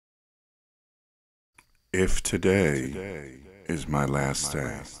If today is my last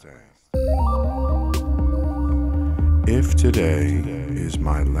day, if today is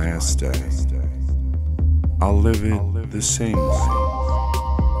my last day, I'll live it the same way,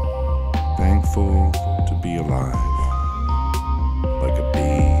 thankful to be alive, like a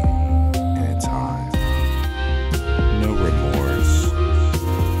bee in its hive. No remorse,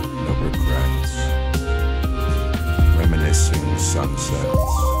 no regrets, reminiscing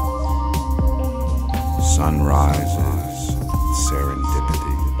sunsets, sunrises,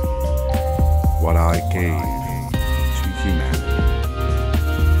 serendipity, what I gave to humanity.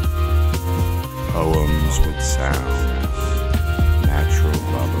 Poems with sounds, natural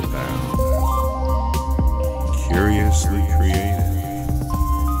love abounds, curiously created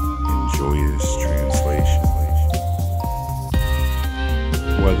in joyous translation.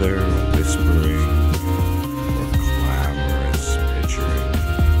 Whether whispering or clamorous picturing,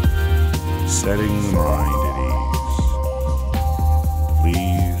 setting the mind at ease.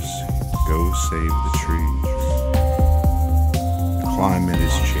 Please go save the trees. The climate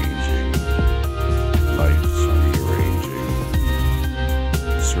is changing, life's rearranging.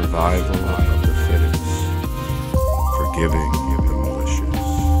 Survival of the fittest, forgiving the malicious.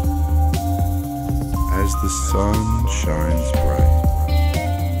 As the sun shines bright,